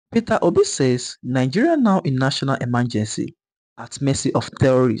Peter Obi says Nigeria now in national emergency, at mercy of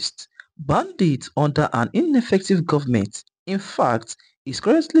terrorists, bandits under an ineffective government. In fact, is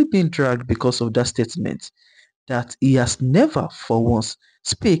currently being dragged because of that statement that he has never for once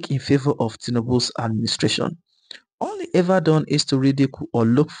speak in favor of Tinubu's administration. All he ever done is to ridicule or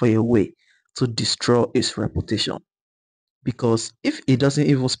look for a way to destroy his reputation. Because if he doesn't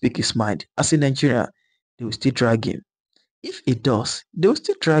even speak his mind, as in Nigeria, they will still drag him. If he does, they will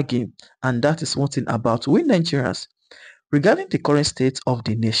still drag him. And that is one thing about we Nigerians. Regarding the current state of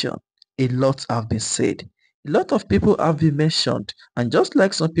the nation, a lot have been said. A lot of people have been mentioned, and just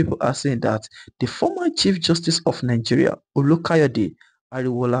like some people are saying that the former Chief Justice of Nigeria, Olukayode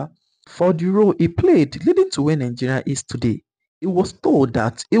Ariwola, for the role he played leading to where Nigeria is today, he was told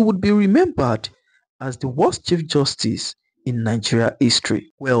that he would be remembered as the worst Chief Justice in Nigeria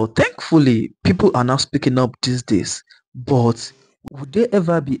history. Well, thankfully, people are now speaking up these days, but would there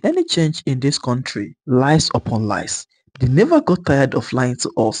ever be any change in this country? Lies upon lies. They never got tired of lying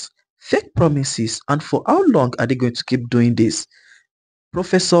to us. Fake promises, and for how long are they going to keep doing this?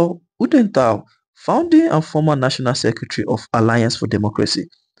 Professor Udentao, founding and former National Secretary of Alliance for Democracy,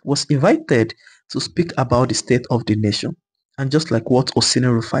 was invited to speak about the state of the nation. And just like what Osini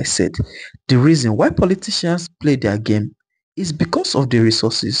Rufai said, the reason why politicians play their game is because of the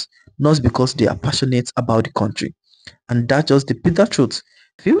resources, not because they are passionate about the country. And that's just the bitter truth.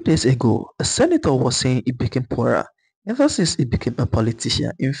 A few days ago, a senator was saying he became poorer ever since he became a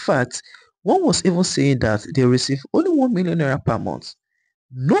politician. In fact, one was even saying that they receive only 1 million naira per month.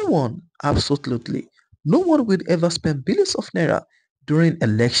 No one, absolutely, no one will ever spend billions of naira during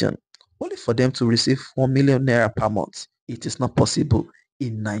election only for them to receive 1 million naira per month. It is not possible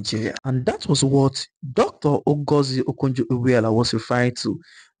in Nigeria. And that was what Dr. Ogozi Okonjo-Iweala was referring to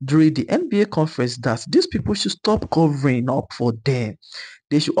during the NBA conference, that these people should stop covering up for them.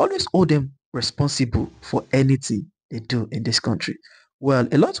 They should always hold them responsible for anything they do in this country. Well,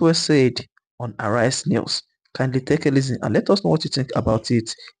 a lot was said on Arise News. Kindly take a listen and let us know what you think about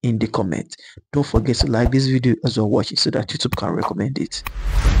it in the comment. Don't forget to like this video as well watch it so that YouTube can recommend it.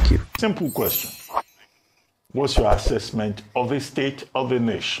 Thank you. Simple question. What's your assessment of the state of the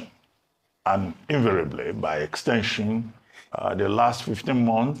nation? And invariably, by extension, the last 15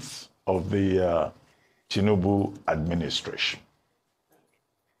 months of the Tinubu administration?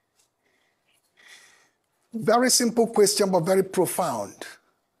 Very simple question, but very profound.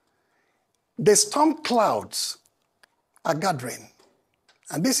 The storm clouds are gathering,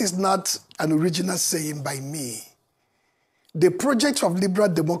 and this is not an original saying by me. The project of liberal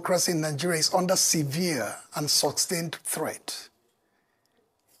democracy in Nigeria is under severe and sustained threat.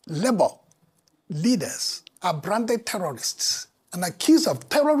 Labour leaders are branded terrorists and accused of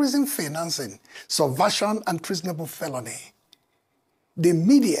terrorism financing, subversion, and treasonable felony. The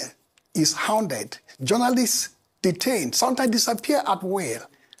media is hounded, journalists detained, sometimes disappear at will,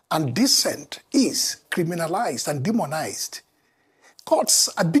 and dissent is criminalized and demonized. Courts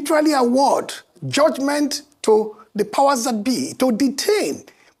arbitrarily award judgment to the powers that be to detain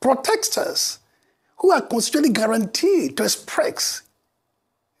protesters who are constitutionally guaranteed to express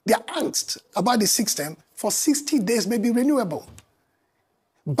their angst about the system for 60 days, may be renewable.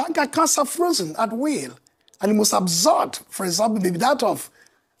 Bank accounts are frozen at will, and the most absurd, for example, may be that of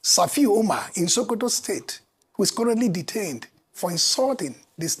Safi Omar in Sokoto State, who is currently detained for insulting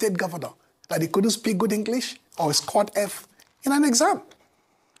the state governor that he couldn't speak good English or scored F in an exam.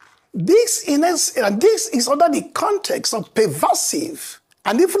 This is under the context of pervasive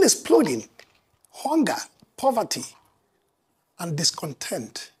and even exploding hunger, poverty, and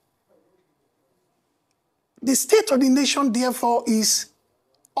discontent. The state of the nation, therefore, is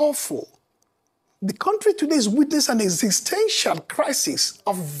awful. The country today is witnessing an existential crisis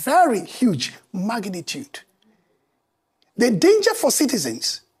of very huge magnitude. The danger for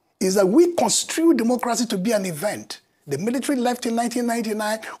citizens is that we construe democracy to be an event. The military left in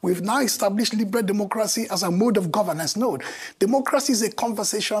 1999. We've now established liberal democracy as a mode of governance. No, democracy is a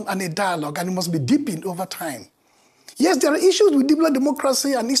conversation and a dialogue, and it must be deepened over time. Yes, there are issues with liberal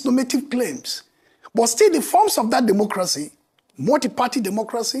democracy and its normative claims, but still the forms of that democracy, multi-party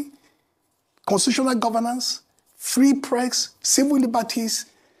democracy, constitutional governance, free press, civil liberties,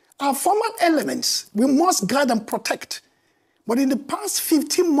 are formal elements we must guard and protect. But in the past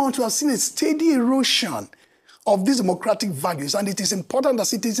 15 months, we have seen a steady erosion of these democratic values, and it is important that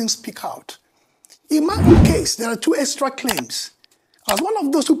citizens speak out. In my own case, there are two extra claims. As one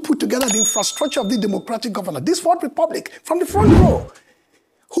of those who put together the infrastructure of the democratic governance, this Fourth Republic, from the front row,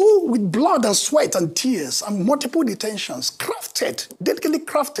 who with blood and sweat and tears and multiple detentions, delicately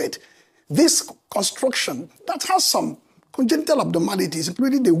crafted this construction that has some congenital abnormalities,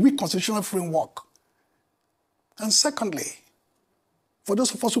 including the weak constitutional framework. And secondly, for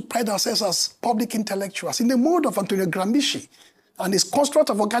those of us who pride ourselves as public intellectuals, in the mode of Antonio Gramsci and his construct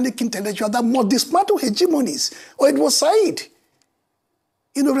of organic intellectual that must dismantle hegemonies, or it was Said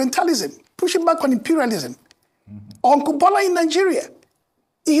in Orientalism, pushing back on imperialism, or Uncle Bola in Nigeria,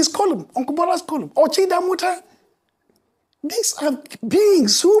 in his column, Uncle Bola's column, or Chida Muta. These are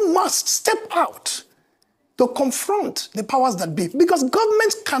beings who must step out to confront the powers that be, because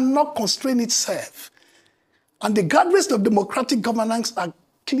government cannot constrain itself. And the guardrails of democratic governance are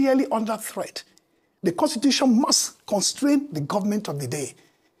clearly under threat. The Constitution must constrain the government of the day,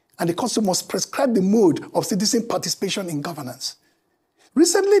 and the Constitution must prescribe the mode of citizen participation in governance.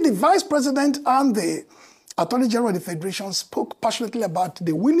 Recently, the Vice President and the Attorney General of the Federation spoke passionately about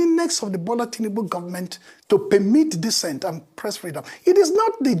the willingness of the Bola Tinubu government to permit dissent and press freedom. It is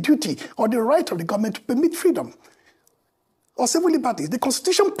not the duty or the right of the government to permit freedom or civil liberties. The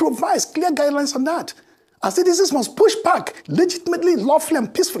Constitution provides clear guidelines on that. And citizens must push back legitimately, lawfully,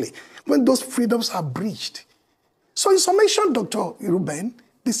 and peacefully when those freedoms are breached. So in summation, Dr. Ruben,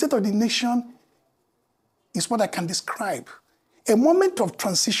 the state of the nation is what I can describe. A moment of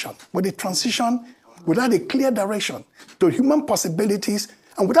transition, but a transition without a clear direction to human possibilities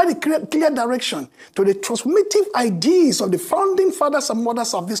and without a clear direction to the transformative ideas of the founding fathers and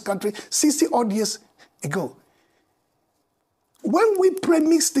mothers of this country 60-odd years ago. When we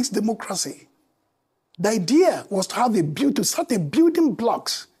premised this democracy, the idea was to have to start a building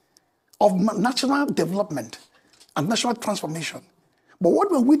blocks of national development and national transformation. But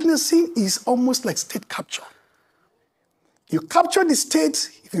what we're witnessing is almost like state capture. You capture the state,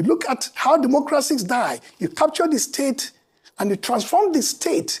 if you look at how democracies die, you capture the state and you transform the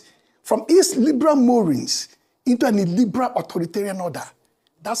state from its liberal moorings into an illiberal authoritarian order.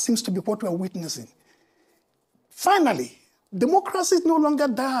 That seems to be what we're witnessing. Finally, democracies no longer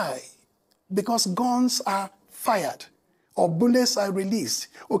die because guns are fired or bullets are released.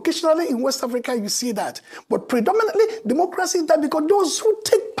 Occasionally in West Africa you see that, but predominantly democracies die because those who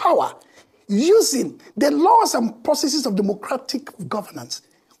take power using the laws and processes of democratic governance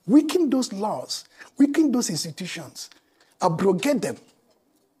weaken those laws, weaken those institutions, abrogate them,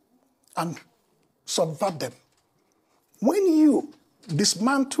 and subvert them. When you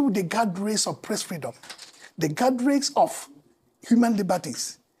dismantle the guardrails of press freedom, the guardrails of human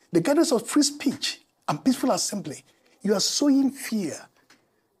liberties, the guardrails of free speech and peaceful assembly, you are sowing fear.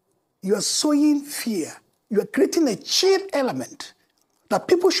 You are sowing fear. You are creating a chill element that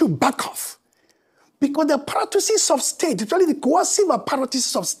people should back off. Because the apparatuses of state, especially the coercive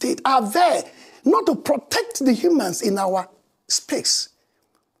apparatuses of state, are there not to protect the humans in our space,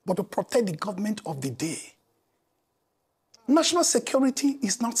 but to protect the government of the day. National security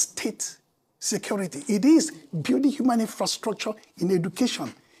is not state security. It is building human infrastructure in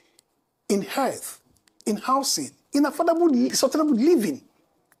education, in health, in housing, in affordable, sustainable living,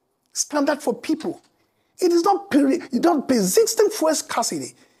 standard for people. It is not persistent fuel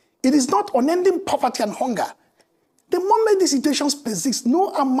scarcity. It is not unending poverty and hunger. The moment these situations persist, no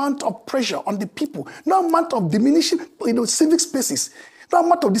amount of pressure on the people, no amount of diminishing civic spaces, no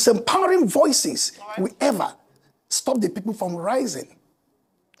amount of disempowering voices will ever stop the people from rising.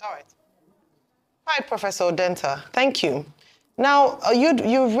 All right. All right, Professor Odenta, thank you. Now, you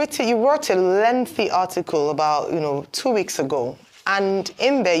wrote a lengthy article about 2 weeks ago, and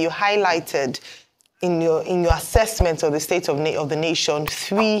in there you highlighted in your assessment of the state of the nation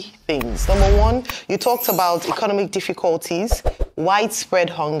 3 things. Number 1, you talked about economic difficulties, widespread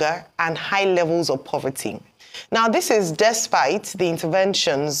hunger, and high levels of poverty. Now, this is despite the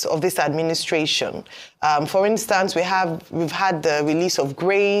interventions of this administration. For instance, we've had the release of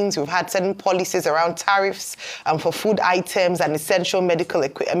grains, we've had certain policies around tariffs for food items and essential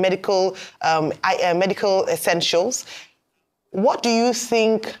medical essentials. What do you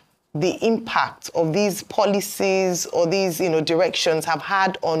think the impact of these policies or these directions have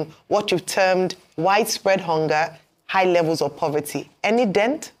had on what you've termed widespread hunger, high levels of poverty? Any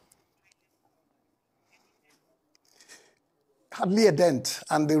dent? Hardly a dent,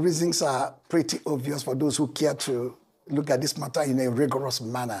 and the reasons are pretty obvious for those who care to look at this matter in a rigorous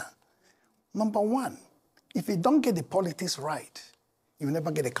manner. Number 1, if you don't get the politics right, you will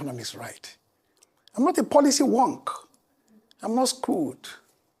never get the economics right. I'm not a policy wonk. I'm not screwed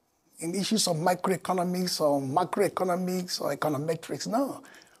in issues of microeconomics or macroeconomics or econometrics, no.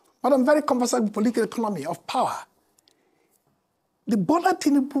 But I'm very conversant with political economy of power. The Bola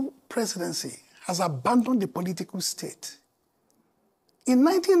Tinubu presidency has abandoned the political state. In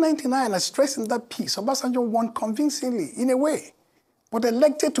 1999, I stressed in that piece, Obasanjo won convincingly, in a way, but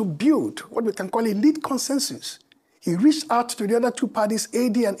elected to build what we can call a lead consensus. He reached out to the other two parties,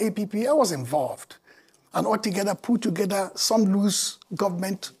 AD and APP. I was involved. And altogether put together some loose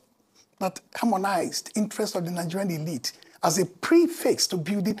government that harmonized interests of the Nigerian elite as a prefix to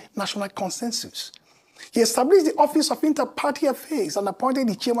building national consensus. He established the Office of Inter-Party Affairs and appointed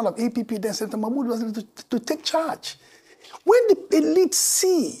the chairman of APP, then Senator Mahmoud, was to take charge. When the elite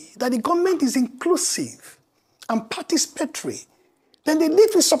see that the government is inclusive and participatory, then the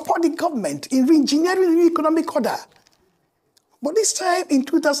elite will support the government in re-engineering the economic order. But this time in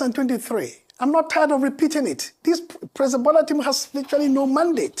 2023, I'm not tired of repeating it. This President Bola Tinubu has virtually no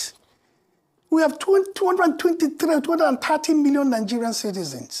mandate. We have 223, 230 million Nigerian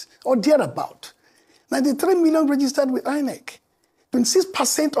citizens, or thereabout. 93 million registered with INEC.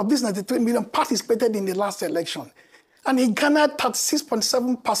 26% of these 93 million participated in the last election. And he garnered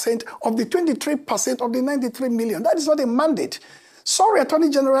 36.7% of the 23% of the 93 million. That is not a mandate. Sorry, Attorney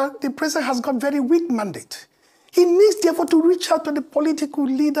General, the president has got very weak mandate. He needs, therefore, to reach out to the political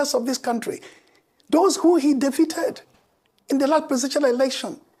leaders of this country, those who he defeated in the last presidential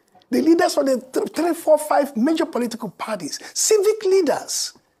election, the leaders of the 3, 4, 5 major political parties, civic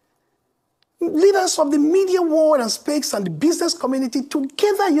leaders, leaders of the media world and space and the business community.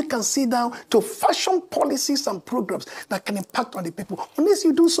 Together you can sit down to fashion policies and programs that can impact on the people. Unless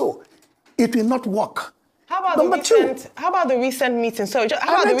you do so, it will not work. How about the recent meeting? Sorry,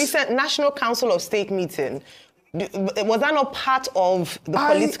 how about the recent National Council of State meeting? Was that not part of the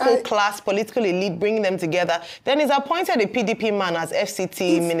political class, political elite, bringing them together? Then he's appointed a PDP man as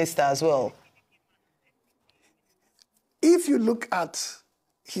FCT minister as well. If you look at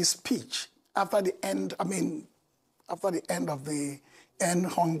his speech after the end, after the end of the end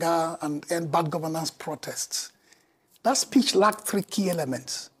hunger and end bad governance protests, that speech lacked 3 key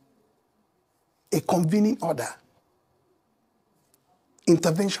elements: a convening order,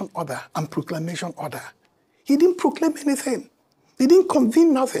 intervention order, and proclamation order. He didn't proclaim anything. He didn't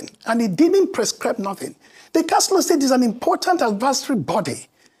convene nothing, and he didn't prescribe nothing. The Council of State is an important advisory body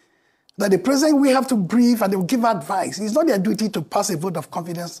that the president will have to brief and they will give advice. It's not their duty to pass a vote of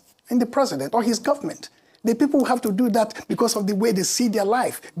confidence in the president or his government. The people will have to do that because of the way they see their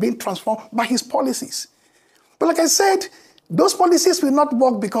life being transformed by his policies. But like I said, those policies will not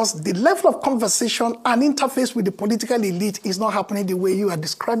work because the level of conversation and interface with the political elite is not happening the way you are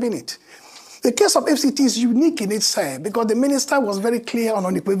describing it. The case of FCT is unique in its side because the minister was very clear and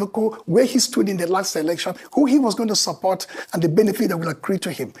unequivocal where he stood in the last election, who he was going to support, and the benefit that will accrue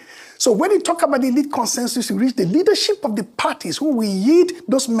to him. So when you talk about the elite consensus, you reach the leadership of the parties who will yield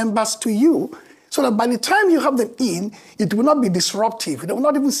those members to you so that by the time you have them in, it will not be disruptive. They will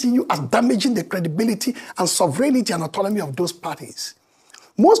not even see you as damaging the credibility and sovereignty and autonomy of those parties.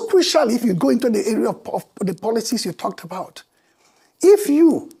 Most crucial, if you go into the area of the policies you talked about, if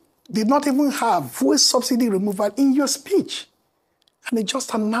you did not even have fuel subsidy removal in your speech, and they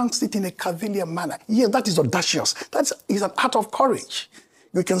just announced it in a cavalier manner. Yes, that is audacious. That is an act of courage.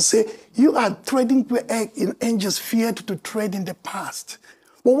 You can say, you are treading where angels feared to tread in the past.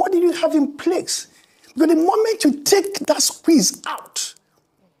 But what did you have in place? Because the moment you take that squeeze out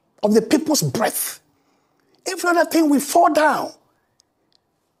of the people's breath, every other thing will fall down.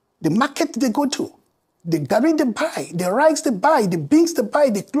 The market they go to, the garri they buy, the rice they buy, the beans they buy,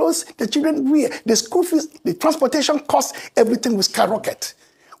 the clothes the children wear, the school fees, the transportation costs, everything will skyrocket.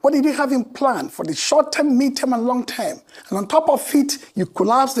 What did you have in plan for the short term, mid-term, and long term? And on top of it, you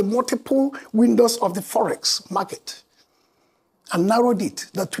collapse the multiple windows of the forex market and narrowed it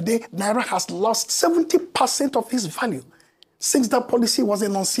that today Naira has lost 70% of its value since that policy was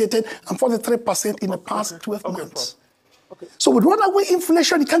enunciated and 43% in the past 12 months. Okay. So with runaway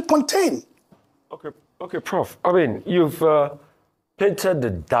inflation, you can't contain. Okay, Prof. I mean, you've painted the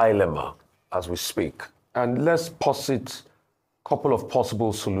dilemma as we speak, and let's posit a couple of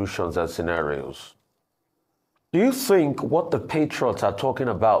possible solutions and scenarios. Do you think what the patriots are talking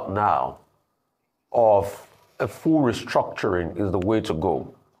about now of a full restructuring is the way to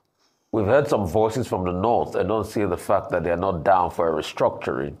go? We've heard some voices from the north and don't see the fact that they're not down for a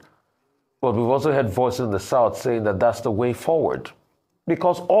restructuring. But we've also heard voices in the south saying that that's the way forward.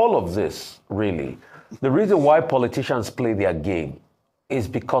 Because all of this, really, the reason why politicians play their game is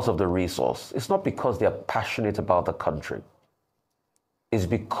because of the resource. It's not because they're passionate about the country. It's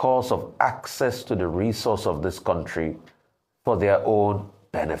because of access to the resource of this country for their own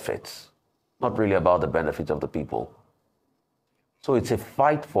benefits. Not really about the benefits of the people. So it's a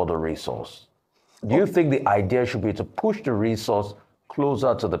fight for the resource. Do you think the idea should be to push the resource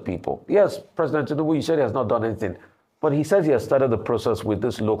closer to the people? Yes, President Tinubu, you said he has not done anything, but he says he has started the process with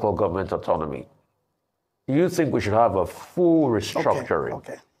this local government autonomy. Do you think we should have a full restructuring?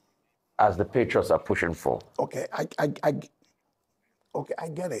 Okay. as the Patriots are pushing for? Okay, okay, I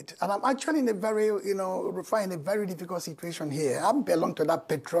get it. And I'm actually in a very, find a very difficult situation here. I belong to that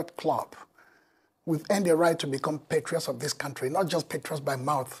Patriot Club. We've earned the right to become patriots of this country, not just patriots by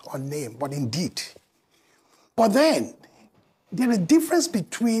mouth or name, but indeed. But then, there is a difference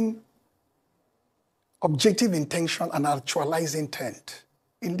between objective intention and actualized intent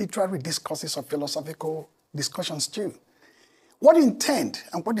in literary discourses or philosophical discussions too. What you intend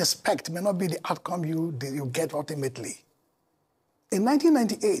and what you expect may not be the outcome you get ultimately. In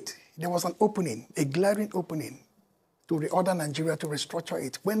 1998, there was an opening, a glaring opening, to reorder Nigeria, to restructure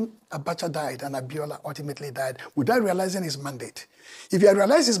it. When Abacha died and Abiola ultimately died, without realizing his mandate. If he had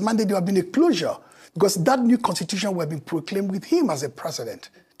realized his mandate, there would have been a closure, because that new constitution would have been proclaimed with him as a president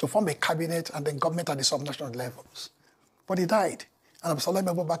to form a cabinet and then government at the subnational levels. But he died, and Absalom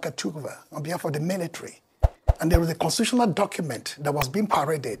Abubakar took over on behalf of the military. And there was a constitutional document that was being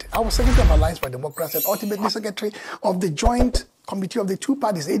paraded. I was Secretary of Alliance for Democracy and ultimately Secretary of the Joint Committee of the two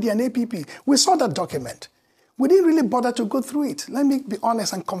parties, AD and APP. We saw that document. We didn't really bother to go through it. Let me be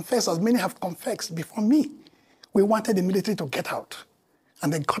honest and confess, as many have confessed before me. We wanted the military to get out.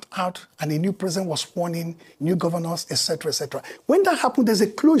 And they got out, and a new president was sworn in, new governors, etc., etc. When that happened, there's a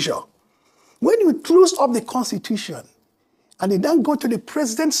closure. When you closed up the Constitution, and they then go to the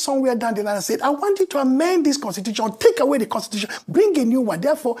president somewhere down the line and said, I want you to amend this Constitution, or take away the Constitution, bring a new one.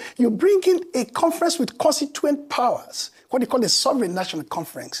 Therefore, you bring in a conference with constituent powers, what they call a sovereign national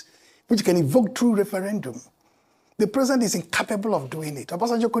conference, which can invoke through referendum. The president is incapable of doing it.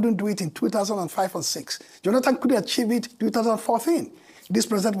 Obasanjo couldn't do it in 2005 and 6. Jonathan couldn't achieve it in 2014. This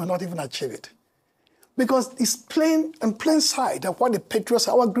president will not even achieve it. Because it's plain sight of what the Patriots,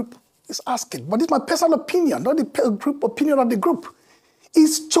 our group, is asking. But it's my personal opinion, not the group opinion of the group.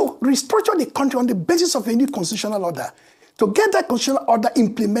 Is to restructure the country on the basis of a new constitutional order. To get that constitutional order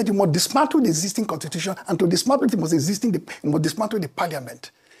implemented, you must dismantle the existing constitution, and to dismantle it, you must dismantle the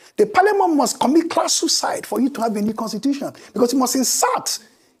parliament. The parliament must commit class suicide for you to have a new constitution, because you must insert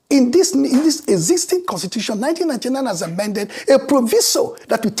in this existing constitution, 1999 has amended a proviso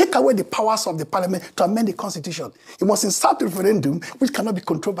that will take away the powers of the parliament to amend the constitution. You must insert a referendum which cannot be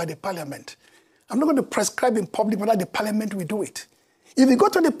controlled by the parliament. I'm not going to prescribe in public whether the parliament will do it. If you go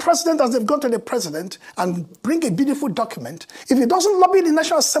to the president as they've gone to the president and bring a beautiful document, if he doesn't lobby the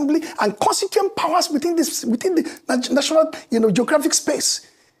National Assembly and constituent powers within the national geographic space,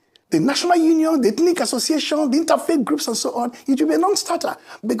 the National Union, the Ethnic Association, the interfaith groups, and so on, it will be a non-starter,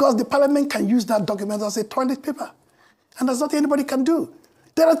 because the parliament can use that document as a toilet paper. And that's nothing anybody can do.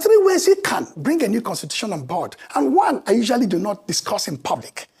 There are three ways you can bring a new constitution on board. And one, I usually do not discuss in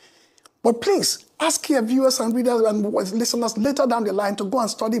public. But please, ask your viewers and readers and listeners later down the line to go and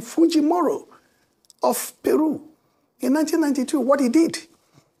study Fujimori of Peru in 1992, what he did.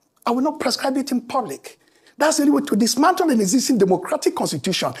 I will not prescribe it in public. That's the way to dismantle an existing democratic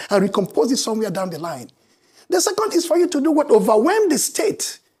constitution and recompose it somewhere down the line. The second is for you to do what? Overwhelm the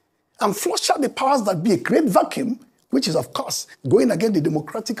state and flush out the powers that be, a great vacuum, which is, of course, going against the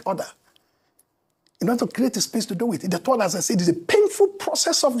democratic order, in order to create a space to do it. The third, as I said, is a painful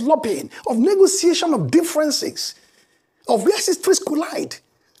process of lobbying, of negotiation of differences, of where histories collide,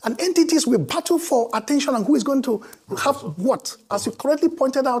 and entities will battle for attention and who is going to have what. As you correctly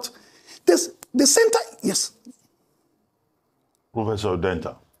pointed out, the center, yes. Professor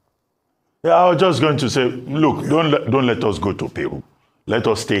Denta. Yeah, I was just going to say, look, don't let us go to Peru. Let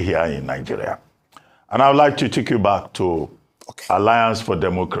us stay here in Nigeria. And I would like to take you back to Alliance for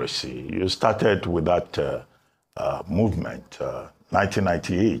Democracy. You started with that movement,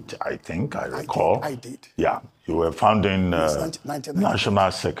 1998, I think, I recall. I did. Yeah, you were founding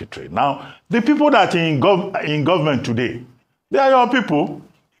National Secretary. Now, the people that are in government today, they are your people.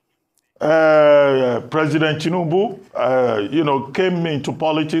 President Tinubu, came into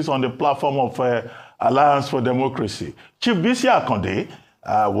politics on the platform of Alliance for Democracy. Chief Bisi Akande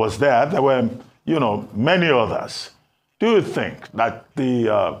was there. There were, many others. Do you think that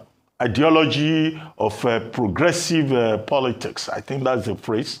the ideology of progressive politics, I think that's the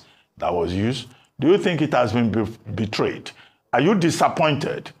phrase that was used, do you think it has been betrayed? Are you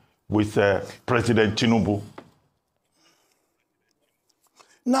disappointed with President Tinubu?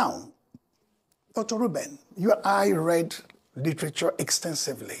 Now, Dr. Ruben, you and I read literature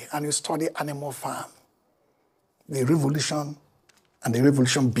extensively, and you study Animal Farm, the revolution, and the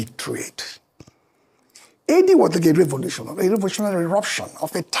revolution betrayed. AD was like a revolutionary eruption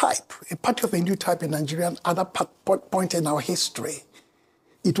of a type, a party of a new type in Nigeria, and other point in our history.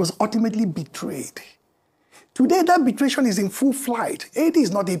 It was ultimately betrayed. Today, that betrayal is in full flight. AD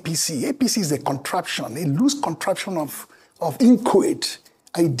is not APC. APC is a contraption, a loose contraption of inchoate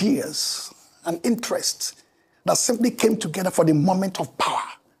ideas and interests that simply came together for the moment of power.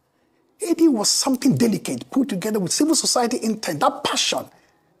 AD was something delicate put together with civil society intent, that passion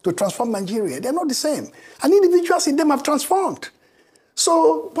to transform Nigeria. They're not the same. And individuals in them have transformed.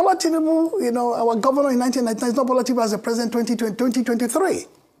 So Bola Tinubu, our governor in 1999 is not Bola Tinubu as a president in 2023.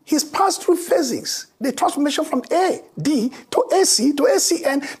 He's passed through phases, the transformation from AD to AC to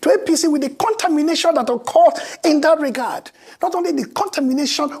ACN to APC with the contamination that occurs in that regard. Not only the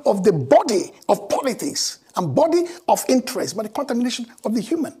contamination of the body of politics and body of interest, but the contamination of the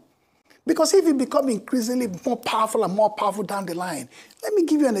human. Because if you become increasingly more powerful down the line, let me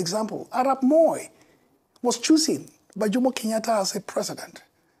give you an example. Arap Moi was chosen by Jomo Kenyatta as a president.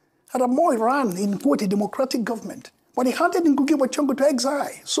 Arap Moi ran in quote a democratic government, but he handed Ngugi wa Thiong'o to exile,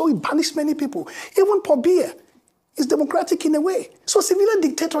 so he banished many people. Even Paul Biya is democratic in a way. So civilian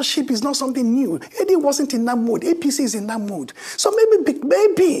dictatorship is not something new. AD wasn't in that mood. APC is in that mood. So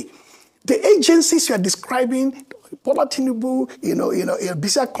maybe the agencies you are describing, Bola Tinubu,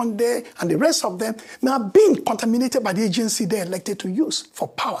 Bisi Akonde, and the rest of them may have been contaminated by the agency they elected to use for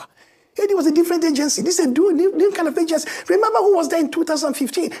power. AD was a different agency. This is a new kind of agency. Remember who was there in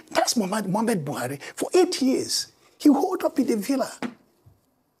 2015? That's Mohamed Buhari. For 8 years, he holed up in the villa.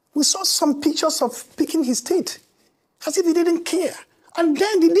 We saw some pictures of picking his teeth, as if he didn't care. And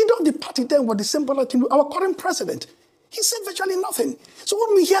then the leader of the party then was the same Bola Tinubu, our current president. He said virtually nothing. So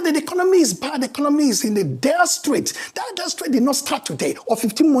when we hear that the economy is bad, the economy is in the dire strait, that dire strait did not start today or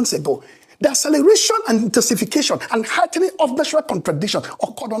 15 months ago. The acceleration and intensification and heightening of natural contradiction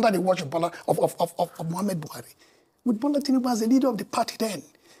occurred under the watch of Mohamed Buhari, with Bola Tinubu as the leader of the party then.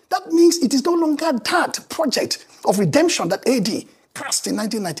 That means it is no longer that project of redemption that AD cast in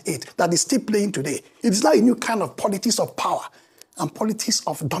 1998 that is still playing today. It is now a new kind of politics of power and politics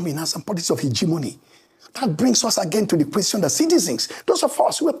of dominance and politics of hegemony. That brings us again to the question that citizens, those of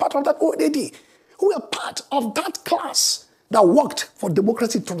us who were part of that old AD, who were part of that class that worked for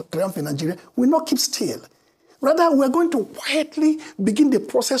democracy to triumph in Nigeria, will not keep still. Rather, we're going to quietly begin the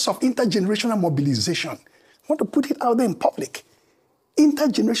process of intergenerational mobilization. I want to put it out there in public.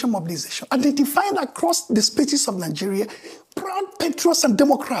 Intergenerational mobilization, identifying across the spaces of Nigeria proud patriots and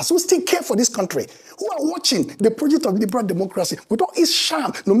democrats who still care for this country, who are watching the project of liberal democracy with all its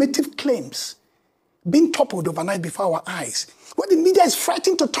sham, normative claims, being toppled overnight before our eyes, where the media is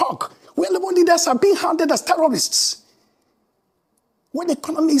frightened to talk, where Labour leaders are being hounded as terrorists, where the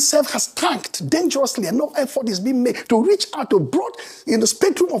economy itself has tanked dangerously and no effort is being made to reach out to broad the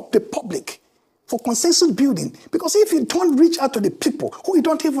spectrum of the public for consensus building. Because if you don't reach out to the people who you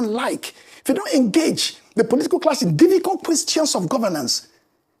don't even like, if you don't engage the political class in difficult questions of governance,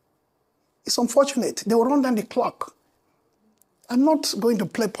 it's unfortunate. They will run down the clock. I'm not going to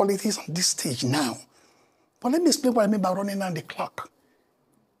play politics on this stage now. But let me explain what I mean by running down the clock.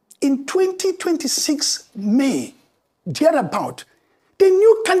 In 2026 May, thereabout, the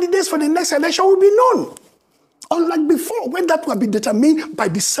new candidates for the next election will be known. Unlike before, when that will be determined by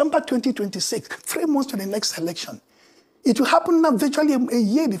December 2026, 3 months to the next election. It will happen now virtually a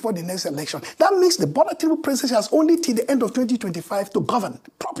year before the next election. That means the Bola Tinubu presidency has only till the end of 2025 to govern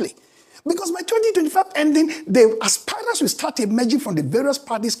properly. Because by 2025 ending, the aspirants will start emerging from the various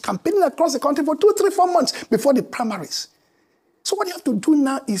parties campaigning across the country for 2, 3, 4 months before the primaries. So what you have to do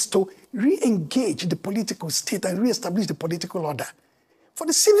now is to re-engage the political state and re-establish the political order. For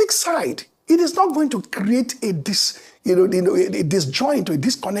the civic side, it is not going to create a disjoint or a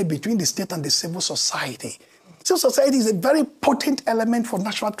disconnect between the state and the civil society. Civil society is a very potent element for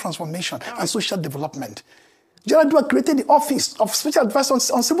national transformation and social development. Gerald Dua created the Office of Special Advisor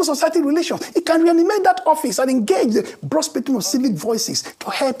on Civil Society Relations. It can reanimate that office and engage the broad spectrum of civic voices to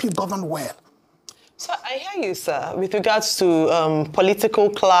help you govern well. So I hear you, sir, with regards to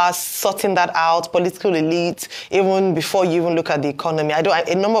political class, sorting that out, political elite, even before you even look at the economy.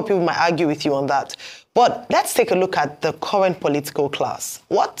 A number of people might argue with you on that. But let's take a look at the current political class.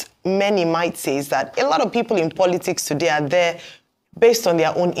 What many might say is that a lot of people in politics today are there based on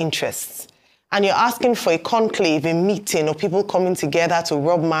their own interests. And you're asking for a conclave, a meeting of people coming together to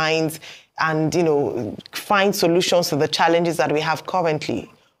rub minds and, find solutions to the challenges that we have currently.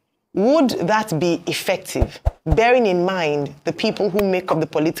 Would that be effective, bearing in mind the people who make up the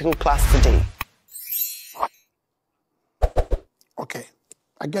political class today? Okay,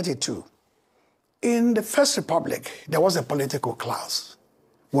 I get it too. In the First Republic, there was a political class,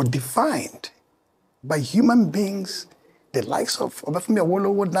 was defined by human beings, the likes of Obafemi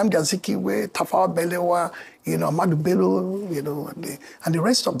Awolowo, Nnamdi Azikiwe, Tafawa Balewa, Ahmadu Bello, and the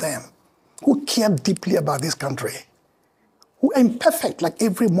rest of them, who cared deeply about this country, who are imperfect, like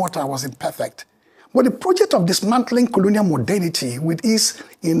every mortal was imperfect, But the project of dismantling colonial modernity with his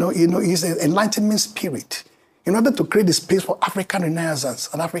Enlightenment spirit, in order to create the space for African renaissance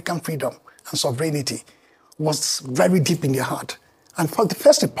and African freedom and sovereignty, was very deep in their heart. And for the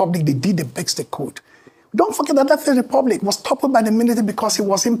First Republic, they did the best they could. Don't forget that First Republic was toppled by the military because it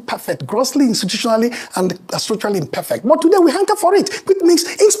was imperfect, grossly institutionally and structurally imperfect. But today we hanker for it, which means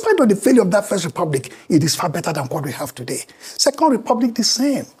in spite of the failure of that First Republic, it is far better than what we have today. Second Republic, the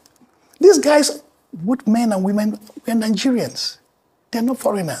same. These guys, both men and women, were Nigerians. They're not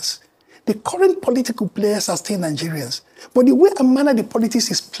foreigners. The current political players are still Nigerians. But the way and manner the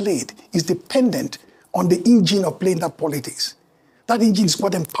politics is played is dependent on the engine of playing that politics. That engine is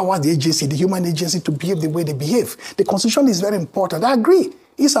what empowers the agency, the human agency, to behave the way they behave. The Constitution is very important. I agree.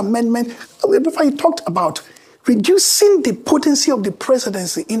 His amendment, before you talked about reducing the potency of the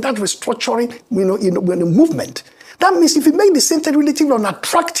presidency in that restructuring, in the movement. That means if you make the center relatively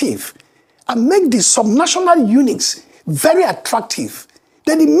unattractive and make the subnational units very attractive,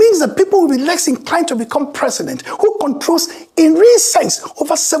 then it means that people will be less inclined to become president, who controls, in real sense,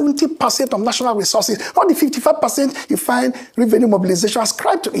 over 70% of national resources, not the 55% you find revenue mobilization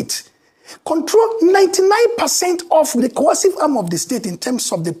ascribed to it. Control 99% of the coercive arm of the state in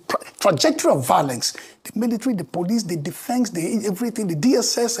terms of the trajectory of violence. The military, the police, the defense, everything, the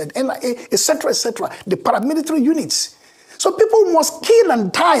DSS and NIA, etc., the paramilitary units. So people must kill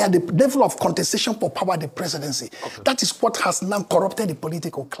and die at the level of contestation for power at the presidency. Okay. That is what has now corrupted the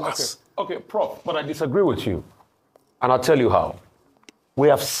political class. Okay, Prof, but I disagree with you. And I'll tell you how. We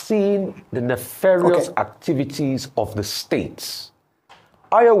have seen the nefarious activities of the states.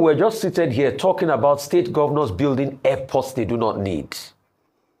 We're just seated here talking about state governors building airports they do not need.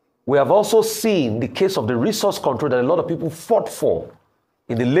 We have also seen the case of the resource control that a lot of people fought for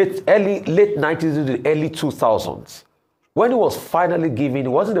in the late 90s to the early 2000s. When it was finally given, it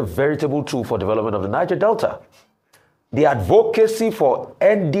wasn't a veritable tool for development of the Niger Delta. The advocacy for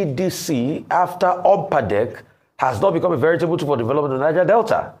NDDC after OMPADEC has not become a veritable tool for development of the Niger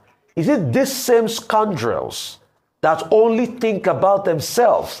Delta. Is it these same scoundrels that only think about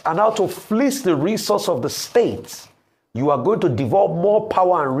themselves and how to fleece the resource of the state you are going to devolve more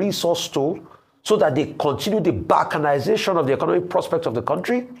power and resource to so that they continue the balkanization of the economic prospects of the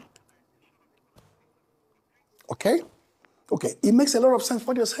country? Okay, it makes a lot of sense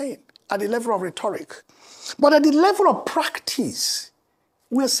what you're saying at the level of rhetoric. But at the level of practice,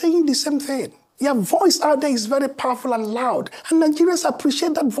 we're saying the same thing. Your voice out there is very powerful and loud, and Nigerians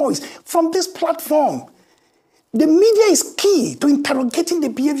appreciate that voice. From this platform, the media is key to interrogating the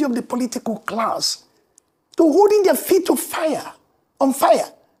behavior of the political class, to holding their feet on fire,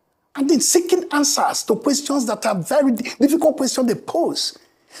 and then seeking answers to questions that are very difficult questions they pose.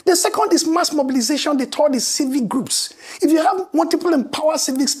 The second is mass mobilization. The third is civic groups. If you have multiple empowered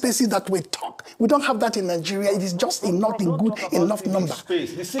civic spaces that we talk, we don't have that in Nigeria. It is just not in good enough number at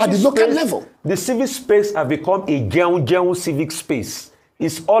the local level. The civic space has become a geun civic space.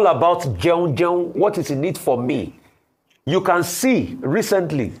 It's all about geun, what is in it for me. You can see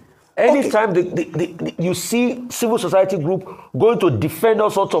recently, anytime you see civil society group going to defend all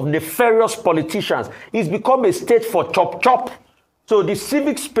sorts of nefarious politicians, it's become a state for chop. So the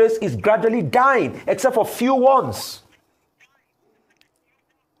civic space is gradually dying, except for few ones.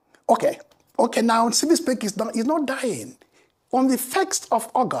 Okay, now civic space is not dying. On the 1st of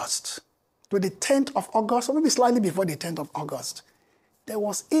August to the 10th of August, or maybe slightly before the 10th of August, there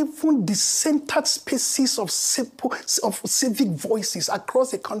was even dissented spaces of civic voices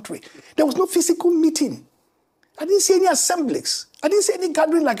across the country. There was no physical meeting. I didn't see any assemblies. I didn't see any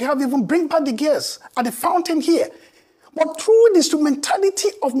gathering like you have even Bring Back the Gears at the fountain here. But through the instrumentality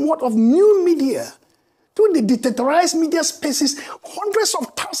of new media, through the dictatorized media spaces, hundreds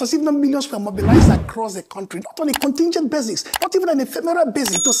of thousands, if not millions, were mobilized across the country, not on a contingent basis, not even on an ephemeral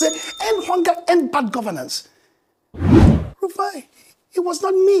basis, to say, end hunger, end bad governance. Rufai, it was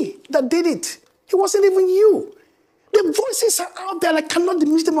not me that did it. It wasn't even you. The voices are out there, and I cannot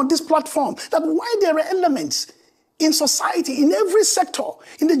diminish them on this platform, that why there are elements in society, in every sector,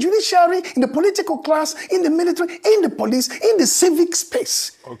 in the judiciary, in the political class, in the military, in the police, in the civic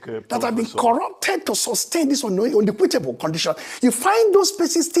space, that have been corrupted to sustain this unequitable condition. You find those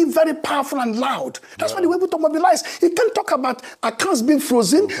spaces still very powerful and loud. That's why they were able to mobilize. You can't talk about accounts being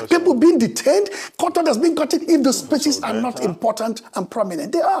frozen, people being detained, court orders being gotten if the spaces are not important and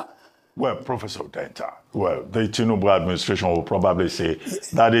prominent. They are. Well, Professor Denta, the Tinubu administration will probably say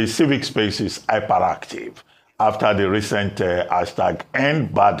that the civic space is hyperactive after the recent hashtag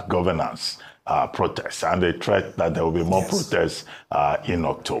End Bad Governance protests and the threat that there will be more protests in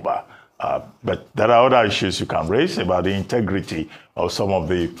October. But there are other issues you can raise about the integrity of some of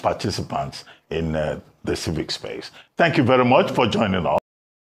the participants in the civic space. Thank you very much for joining us.